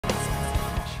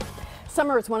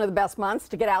Summer is one of the best months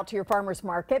to get out to your farmer's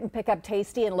market and pick up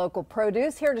tasty and local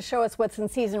produce. Here to show us what's in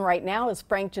season right now is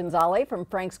Frank Genzale from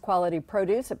Frank's Quality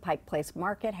Produce at Pike Place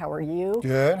Market. How are you?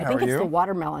 Good. I think it's the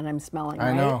watermelon I'm smelling,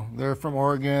 right? I know. They're from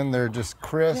Oregon. They're just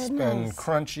crisp and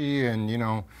crunchy, and you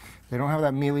know, they don't have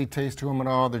that mealy taste to them at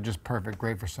all. They're just perfect.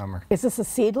 Great for summer. Is this a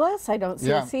seedless? I don't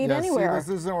see a seed anywhere. This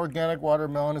is an organic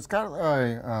watermelon. It's got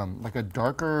like a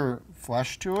darker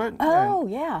flesh to it. Oh,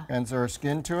 yeah. And so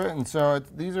skin to it. And so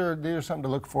these are something to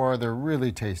look for. They're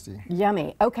really tasty.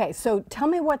 Yummy. Okay, so tell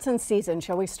me what's in season.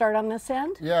 Shall we start on this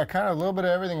end? Yeah, kind of a little bit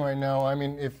of everything right now. I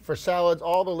mean, if for salads,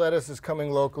 all the lettuce is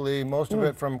coming locally. Most of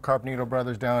it from Carpenito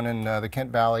Brothers down in the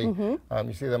Kent Valley.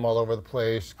 You see them all over the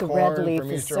place. The Corn red leaf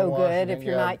from is Eastern so Washington. good. If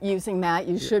you're not using that,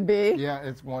 you should be. Yeah,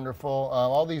 it's wonderful.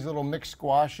 All these little mixed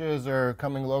squashes are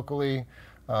coming locally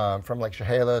from like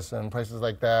Chehalis and places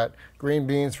like that. Green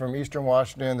beans from Eastern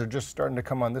Washington. They're just starting to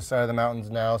come on this side of the mountains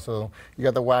now. So you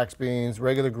got the wax beans,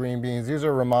 regular green beans. These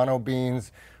are Romano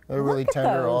beans. They're really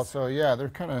tender also. Yeah, they're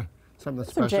kind of something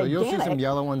special. You'll see some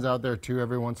yellow ones out there too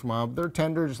every once in a while. They're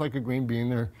tender, just like a green bean.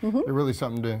 They're really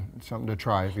something to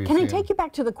try. If you Can I take you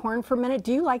back to the corn for a minute?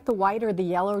 Do you like the white or the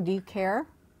yellow? Do you care?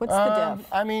 What's the diff?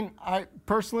 I mean,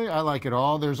 personally, I like it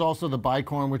all. There's also the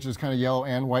bicorn, which is kind of yellow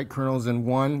and white kernels in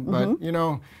one. But, you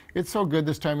know, it's so good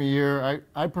this time of year.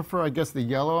 I prefer, I guess, the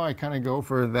yellow. I kind of go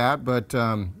for that. But,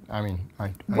 I mean,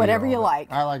 whatever you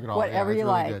like. I like it all. Whatever you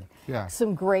like. Good. Yeah.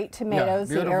 Some great tomatoes,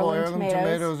 the heirloom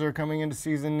tomatoes are coming into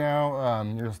season now.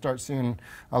 You'll start seeing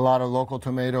a lot of local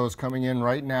tomatoes coming in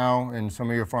right now in some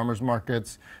of your farmers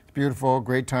markets. It's beautiful,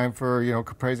 great time for, you know,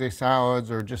 caprese salads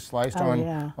or just sliced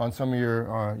on some of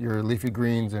your leafy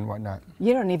greens and whatnot.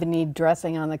 You don't even need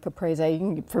dressing on the caprese.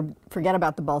 You can forget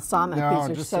about the balsamic. No, these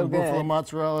are just so some good. buffalo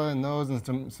mozzarella and those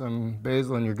and some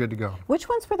basil and you're good to go. Which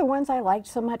ones were the ones I liked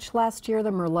so much last year? The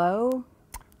Merlot?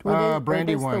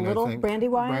 Brandy wine, the little I think. Brandy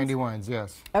wines? Brandy wines,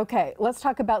 yes. Okay, let's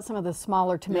talk about some of the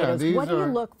smaller tomatoes. Yeah, what do you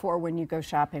look for when you go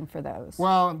shopping for those?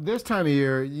 Well, this time of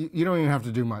year, you don't even have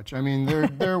to do much. I mean,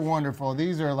 they're wonderful.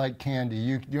 These are like candy.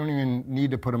 You don't even need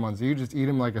to put them on. So you just eat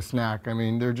them like a snack. I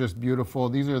mean, they're just beautiful.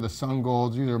 These are the Sun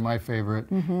Golds. These are my favorite.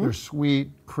 They're sweet,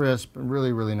 crisp, and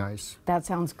really, really nice. That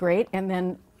sounds great. And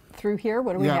then through here,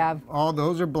 what do we have? All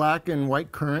those are black and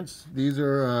white currants. These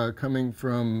are coming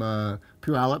from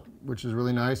Puyallup, which is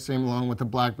really nice. Same along with the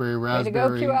blackberry,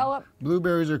 raspberry. Way to go, Puyallup.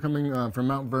 Blueberries are coming from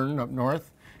Mount Vernon up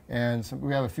north. And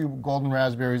we have a few golden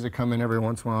raspberries that come in every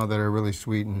once in a while that are really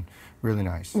sweet and really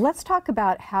nice. Let's talk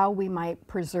about how we might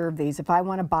preserve these. If I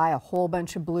want to buy a whole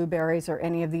bunch of blueberries or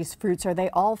any of these fruits, are they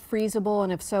all freezable?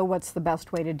 And if so, what's the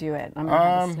best way to do it? I'm going to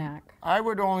have a snack. I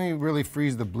would only really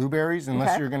freeze the blueberries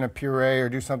unless you're going to puree or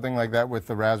do something like that with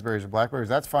the raspberries or blackberries.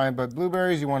 That's fine, but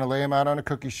blueberries, you want to lay them out on a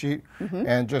cookie sheet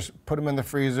and just put them in the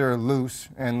freezer loose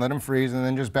and let them freeze, and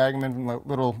then just bag them in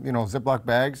little, you know, Ziploc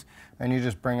bags, and you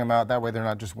just bring them out. That way they're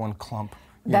not just one clump.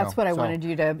 That's what I wanted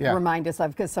you to remind us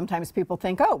of, because sometimes people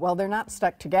think, oh, well, they're not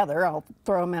stuck together. I'll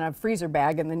throw them in a freezer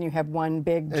bag, and then you have one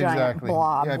big giant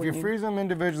blob. Yeah, if you freeze them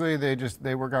individually,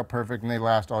 they work out perfect and they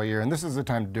last all year. And this is the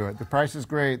time to do it. The price is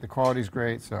great, the quality is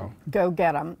great, so go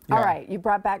get them. Yeah. All right, you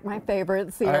brought back my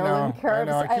favorites, the heirloom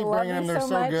carrots. I keep bringing them. They're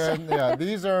so good. Yeah,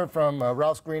 these are from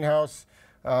Ralph's Greenhouse.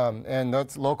 And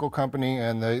that's a local company,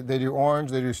 and they do orange,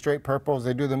 they do straight purples,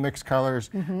 they do the mixed colors.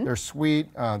 They're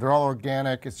sweet, they're all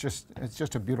organic. It's just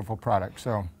a beautiful product.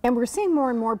 So. And we're seeing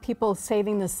more and more people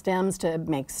saving the stems to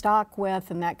make stock with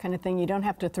and that kind of thing. You don't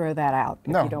have to throw that out if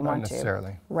you don't want to. No, not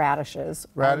necessarily. Radishes.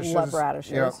 I love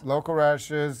radishes. Yeah, local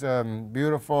radishes,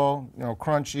 beautiful, you know,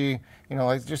 crunchy. You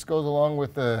know, it just goes along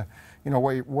with the, you know,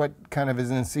 what kind of is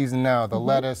in season now, the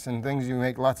lettuce and things. You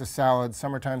make lots of salads,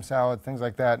 summertime salad, things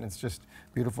like that, and it's just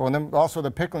beautiful. And then also the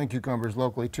pickling cucumbers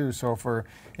locally too, so for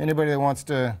anybody that wants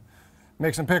to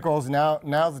make some pickles,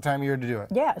 now's the time of year to do it.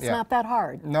 Yeah, it's not that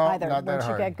hard either, not that once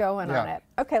hard. You get going on it.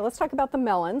 Okay, let's talk about the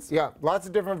melons. Yeah, lots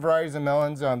of different varieties of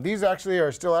melons. These actually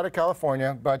are still out of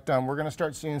California, but we're going to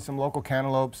start seeing some local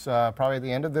cantaloupes probably at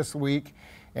the end of this week.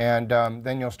 And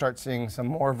then you'll start seeing some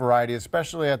more variety,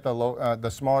 especially at the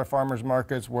smaller farmers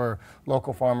markets where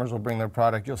local farmers will bring their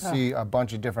product. You'll see a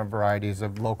bunch of different varieties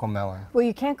of local melon. Well,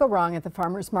 you can't go wrong at the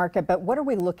farmers market, but what are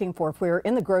we looking for? If we were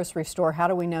in the grocery store, how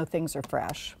do we know things are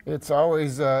fresh? It's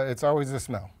always the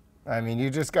smell. I mean, you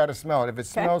just got to smell it. If it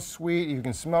smells sweet, you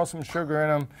can smell some sugar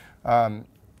in them.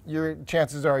 Your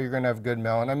chances are you're going to have good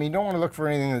melon. I mean, you don't want to look for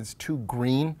anything that's too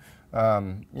green.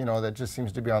 You know, that just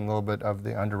seems to be on a little bit of the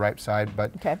underripe side,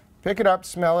 but pick it up,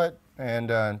 smell it, and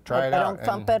try it out. I don't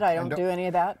thump it, I don't do any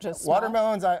of that, just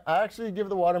watermelons, I actually give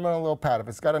the watermelon a little pat. If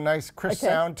it's got a nice crisp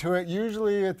sound to it,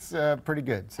 usually it's pretty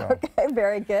good. So. Okay,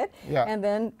 very good. Yeah. And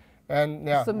then And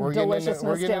yeah, some we're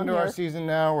deliciousness getting down into our here. season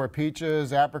now where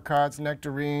peaches, apricots,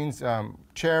 nectarines,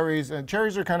 cherries. And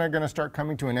cherries are kind of going to start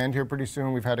coming to an end here pretty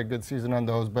soon. We've had a good season on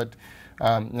those, but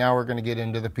now we're going to get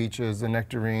into the peaches, the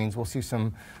nectarines. We'll see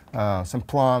some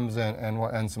plums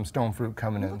and some stone fruit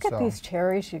coming in. Look at these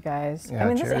cherries, you guys. Yeah, I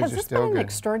mean, cherries has are this still been an good.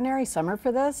 extraordinary summer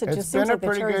for this? It It's just been seems a like the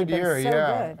pretty cherries good have year, been so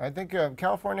yeah. good. I think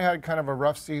California had kind of a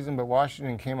rough season, but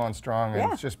Washington came on strong, and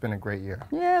Yeah. it's just been a great year.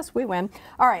 Yes, we win.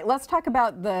 All right, let's talk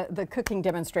about the cooking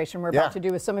demonstration we're about to do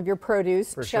with some of your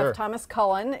produce. For Chef sure. Thomas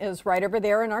Cullen is right over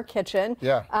there in our kitchen.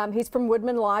 Yeah. He's from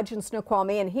Woodman Lodge in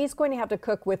Snoqualmie, and he's going to have to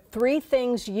cook with 3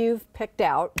 things you've picked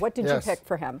out. What did you Yes. pick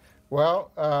for him?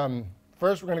 Well,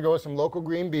 first we're going to go with some local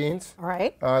green beans. All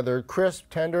right. They're crisp,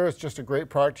 tender. It's just a great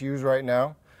product to use right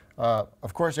now.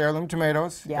 Of course, heirloom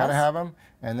tomatoes. You Yes. gotta have them.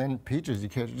 And then peaches. You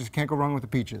just can't go wrong with the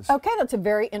peaches. Okay, that's a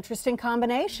very interesting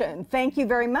combination. Thank you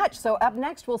very much. So up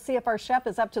next, we'll see if our chef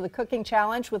is up to the cooking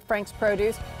challenge with Frank's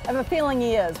Produce. I have a feeling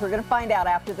he is. We're going to find out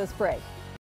after this break.